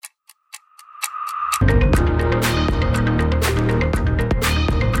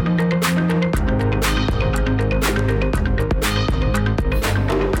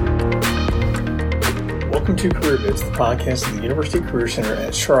to Career Bits, the podcast of the University Career Center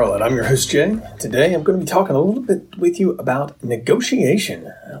at Charlotte. I'm your host, Jay. Today, I'm going to be talking a little bit with you about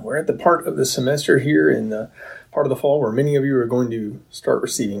negotiation. We're at the part of the semester here in the part of the fall where many of you are going to start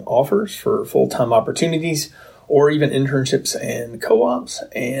receiving offers for full-time opportunities or even internships and co-ops.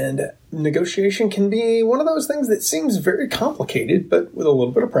 And negotiation can be one of those things that seems very complicated, but with a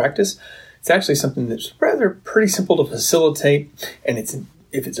little bit of practice, it's actually something that's rather pretty simple to facilitate, and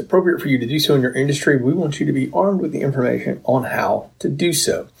if it's appropriate for you to do so in your industry, we want you to be armed with the information on how to do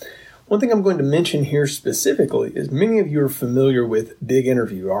so. One thing I'm going to mention here specifically is many of you are familiar with Big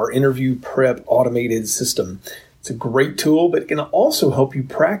Interview, our interview prep automated system. It's a great tool, but it can also help you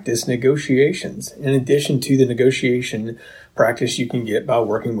practice negotiations in addition to the negotiation practice you can get by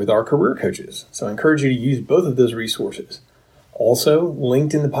working with our career coaches. So I encourage you to use both of those resources. Also,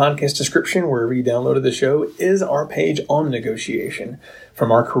 linked in the podcast description, wherever you downloaded the show, is our page on negotiation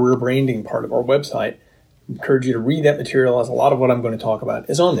from our career branding part of our website. I encourage you to read that material, as a lot of what I'm going to talk about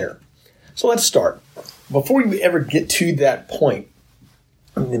is on there. So let's start. Before you ever get to that point,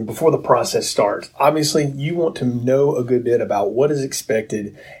 and then before the process starts, obviously you want to know a good bit about what is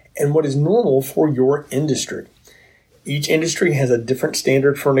expected and what is normal for your industry. Each industry has a different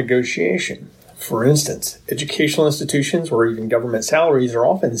standard for negotiation. For instance, educational institutions or even government salaries are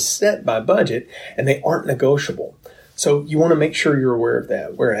often set by budget and they aren't negotiable. So you want to make sure you're aware of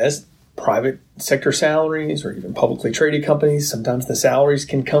that. Whereas private sector salaries or even publicly traded companies, sometimes the salaries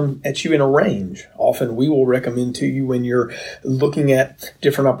can come at you in a range. Often we will recommend to you when you're looking at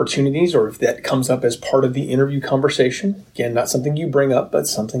different opportunities or if that comes up as part of the interview conversation, again, not something you bring up, but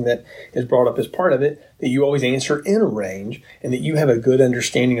something that is brought up as part of it, that you always answer in a range and that you have a good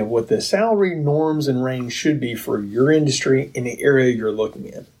understanding of what the salary norms and range should be for your industry in the area you're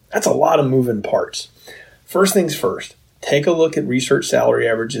looking at. That's a lot of moving parts. First things first. Take a look at research salary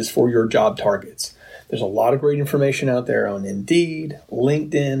averages for your job targets. There's a lot of great information out there on Indeed,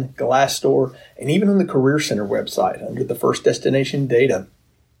 LinkedIn, Glassdoor, and even on the Career Center website under the First Destination Data.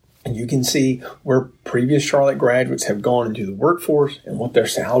 And you can see where previous Charlotte graduates have gone into the workforce and what their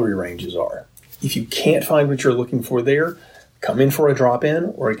salary ranges are. If you can't find what you're looking for there, come in for a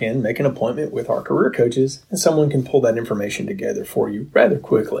drop-in or again, make an appointment with our career coaches and someone can pull that information together for you rather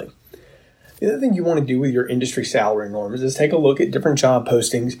quickly. The other thing you want to do with your industry salary norms is take a look at different job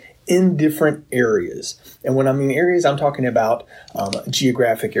postings in different areas. And when I mean areas, I'm talking about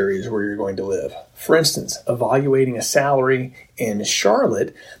geographic areas where you're going to live. For instance, evaluating a salary in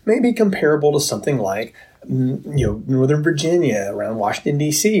Charlotte may be comparable to something like Northern Virginia, around Washington,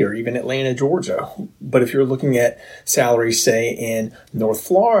 D.C., or even Atlanta, Georgia. But if you're looking at salaries, say, in North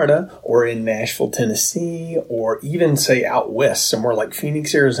Florida or in Nashville, Tennessee, or even, say, out west, somewhere like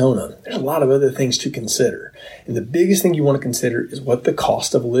Phoenix, Arizona, there's a lot of other things to consider. And the biggest thing you want to consider is what the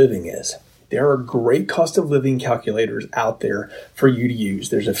cost of living is. There are great cost of living calculators out there for you to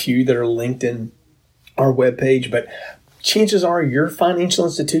use. There's a few that are linked in our webpage, but chances are your financial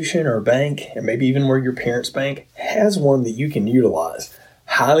institution or bank, and maybe even where your parents bank, has one that you can utilize.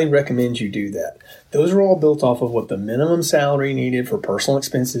 Highly recommend you do that. Those are all built off of what the minimum salary needed for personal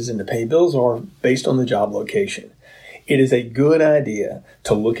expenses and to pay bills are based on the job location. It is a good idea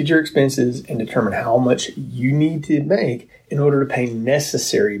to look at your expenses and determine how much you need to make in order to pay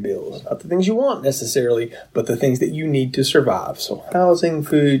necessary bills. Not the things you want necessarily, but the things that you need to survive. So housing,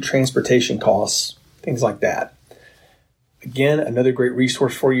 food, transportation costs, things like that. Again, another great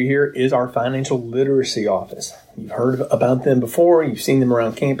resource for you here is our Financial Literacy Office. You've heard about them before. You've seen them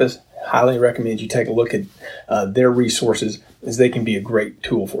around campus. Highly recommend you take a look at their resources, as they can be a great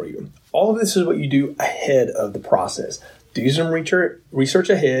tool for you. All of this is what you do ahead of the process. Do some research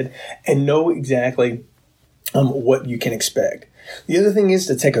ahead and know exactly what you can expect. The other thing is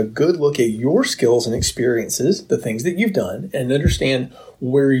to take a good look at your skills and experiences, the things that you've done, and understand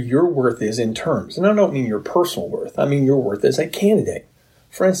where your worth is in terms. And I don't mean your personal worth. I mean your worth as a candidate.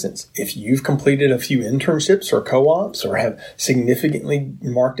 For instance, if you've completed a few internships or co-ops or have significantly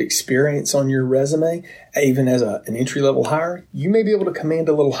marked experience on your resume, even as an entry-level hire, you may be able to command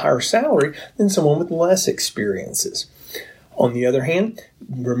a little higher salary than someone with less experiences. On the other hand,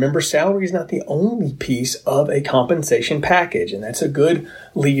 remember, salary is not the only piece of a compensation package, and that's a good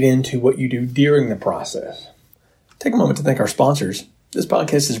lead into what you do during the process. Take a moment to thank our sponsors. This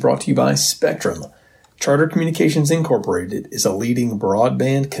podcast is brought to you by Spectrum. Charter Communications Incorporated is a leading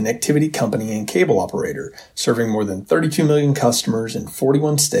broadband connectivity company and cable operator, serving more than 32 million customers in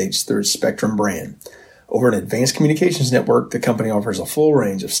 41 states through its Spectrum brand. Over an advanced communications network, the company offers a full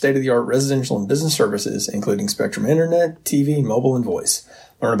range of state-of-the-art residential and business services, including Spectrum Internet, TV, mobile, and voice.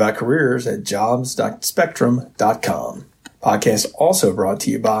 Learn about careers at jobs.spectrum.com. Podcast also brought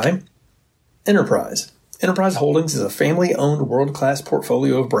to you by Enterprise. Enterprise Holdings is a family-owned world-class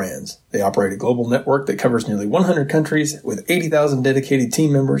portfolio of brands. They operate a global network that covers nearly 100 countries with 80,000 dedicated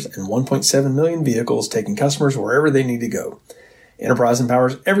team members and 1.7 million vehicles taking customers wherever they need to go. Enterprise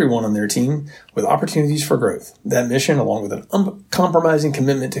empowers everyone on their team with opportunities for growth. That mission, along with an uncompromising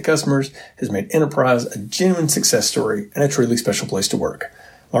commitment to customers, has made Enterprise a genuine success story and a truly special place to work.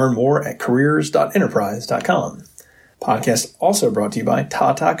 Learn more at careers.enterprise.com. Podcast also brought to you by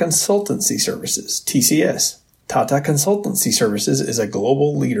Tata Consultancy Services, TCS. Tata Consultancy Services is a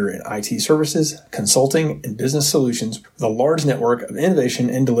global leader in IT services, consulting, and business solutions with a large network of innovation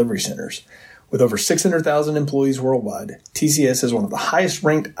and delivery centers. With over 600,000 employees worldwide, TCS is one of the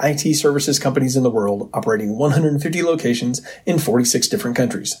highest-ranked IT services companies in the world, operating 150 locations in 46 different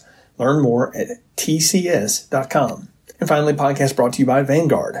countries. Learn more at tcs.com. And finally, podcast brought to you by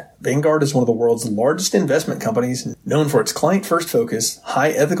Vanguard. Vanguard is one of the world's largest investment companies, known for its client-first focus, high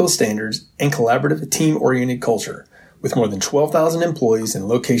ethical standards, and collaborative team-oriented culture. With more than 12,000 employees in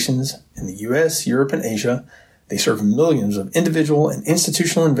locations in the U.S., Europe, and Asia, they serve millions of individual and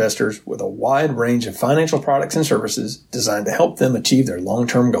institutional investors with a wide range of financial products and services designed to help them achieve their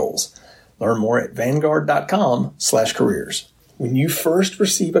long-term goals. Learn more at vanguard.com/careers. When you first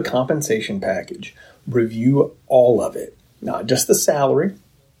receive a compensation package, review all of it, not just the salary,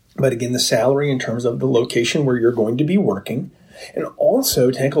 but again, the salary in terms of the location where you're going to be working, and also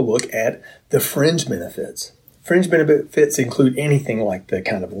take a look at the fringe benefits. Fringe benefits include anything like the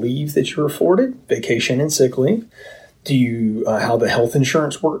kind of leave that you're afforded, vacation and sick leave. How the health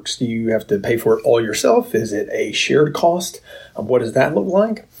insurance works? Do you have to pay for it all yourself? Is it a shared cost? What does that look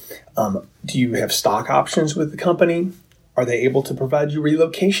like? Do you have stock options with the company? Are they able to provide you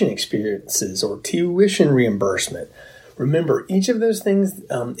relocation experiences or tuition reimbursement? Remember, each of those things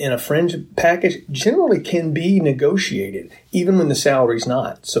in a fringe package generally can be negotiated, even when the salary's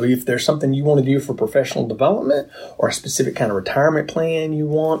not. So if there's something you want to do for professional development or a specific kind of retirement plan you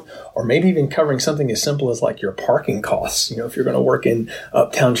want, or maybe even covering something as simple as like your parking costs. If you're going to work in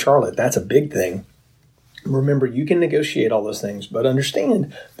uptown Charlotte, that's a big thing. Remember, you can negotiate all those things, but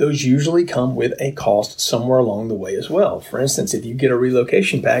understand those usually come with a cost somewhere along the way as well. For instance, if you get a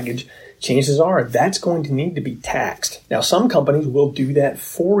relocation package, chances are that's going to need to be taxed. Now, some companies will do that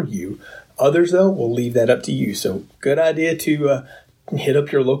for you. Others, though, will leave that up to you. So good idea to hit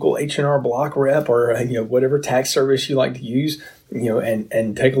up your local H&R Block rep or whatever tax service you like to use,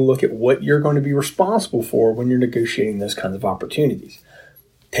 and take a look at what you're going to be responsible for when you're negotiating those kinds of opportunities.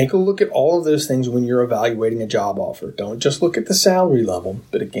 Take a look at all of those things when you're evaluating a job offer. Don't just look at the salary level,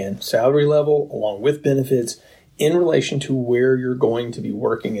 but again, salary level along with benefits in relation to where you're going to be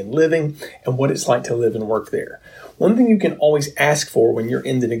working and living and what it's like to live and work there. One thing you can always ask for when you're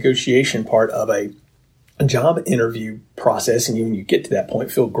in the negotiation part of a job interview process, and when you get to that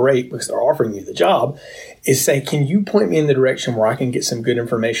point, feel great because they're offering you the job, is say, can you point me in the direction where I can get some good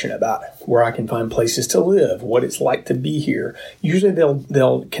information about where I can find places to live, what it's like to be here. Usually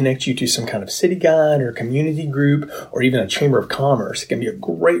they'll connect you to some kind of city guide or community group or even a chamber of commerce. It can be a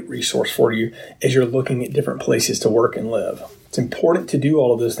great resource for you as you're looking at different places to work and live. It's important to do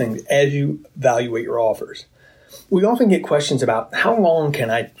all of those things as you evaluate your offers. We often get questions about how long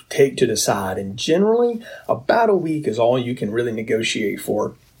can I take to decide, and generally about a week is all you can really negotiate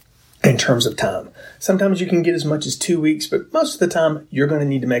for in terms of time. Sometimes you can get as much as 2 weeks, but most of the time you're going to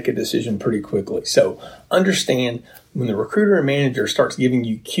need to make a decision pretty quickly. So understand when the recruiter and manager starts giving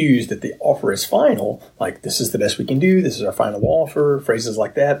you cues that the offer is final, like this is the best we can do, this is our final offer, phrases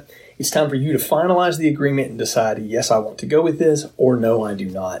like that, it's time for you to finalize the agreement and decide, yes, I want to go with this, or no, I do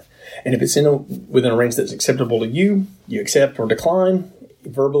not. And if it's within a range that's acceptable to you, you accept or decline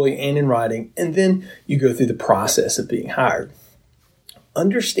verbally and in writing, and then you go through the process of being hired.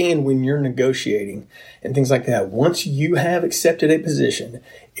 Understand when you're negotiating and things like that, once you have accepted a position,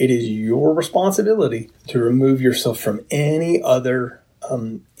 it is your responsibility to remove yourself from any other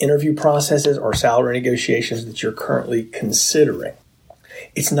interview processes or salary negotiations that you're currently considering.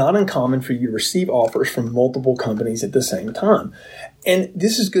 It's not uncommon for you to receive offers from multiple companies at the same time. And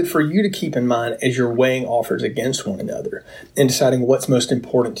this is good for you to keep in mind as you're weighing offers against one another and deciding what's most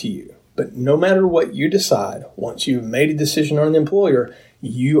important to you. But no matter what you decide, once you've made a decision on an employer,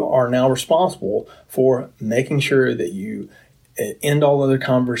 you are now responsible for making sure that you end all other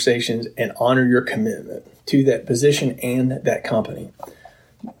conversations and honor your commitment to that position and that company.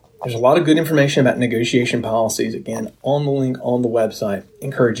 There's a lot of good information about negotiation policies, again, on the link on the website. I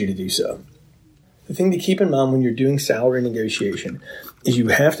encourage you to do so. The thing to keep in mind when you're doing salary negotiation is you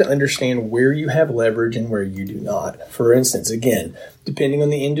have to understand where you have leverage and where you do not. For instance, again, depending on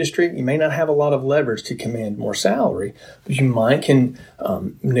the industry, you may not have a lot of leverage to command more salary, but you can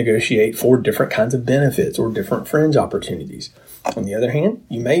negotiate for different kinds of benefits or different fringe opportunities. On the other hand,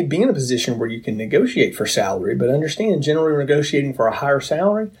 you may be in a position where you can negotiate for salary, but understand generally negotiating for a higher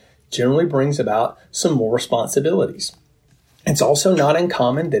salary generally brings about some more responsibilities. It's also not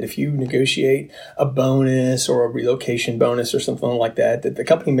uncommon that if you negotiate a bonus or a relocation bonus or something like that, that the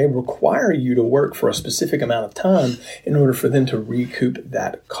company may require you to work for a specific amount of time in order for them to recoup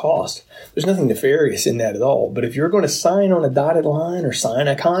that cost. There's nothing nefarious in that at all. But if you're going to sign on a dotted line or sign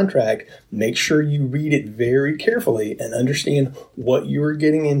a contract, make sure you read it very carefully and understand what you're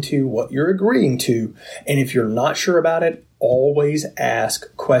getting into, what you're agreeing to. And if you're not sure about it, always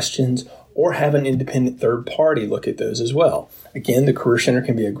ask questions or have an independent third party look at those as well. Again, the Career Center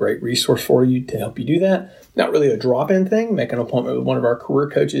can be a great resource for you to help you do that. Not really a drop-in thing. Make an appointment with one of our career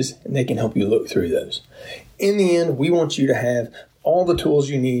coaches and they can help you look through those. In the end, we want you to have all the tools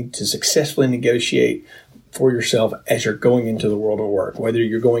you need to successfully negotiate for yourself as you're going into the world of work, whether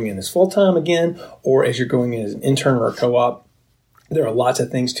you're going in as full-time again or as you're going in as an intern or a co-op. There are lots of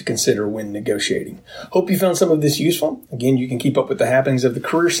things to consider when negotiating. Hope you found some of this useful. Again, you can keep up with the happenings of the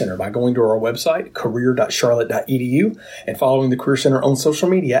Career Center by going to our website, career.charlotte.edu, and following the Career Center on social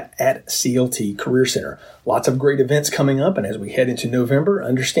media at CLT Career Center. Lots of great events coming up, and as we head into November,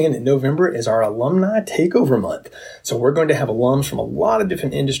 understand that November is our alumni takeover month. So we're going to have alums from a lot of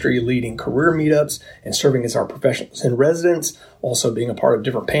different industry leading career meetups and serving as our professionals in residence, also being a part of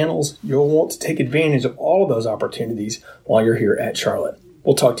different panels. You'll want to take advantage of all of those opportunities while you're here at Charlotte.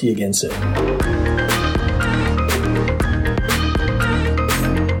 We'll talk to you again soon.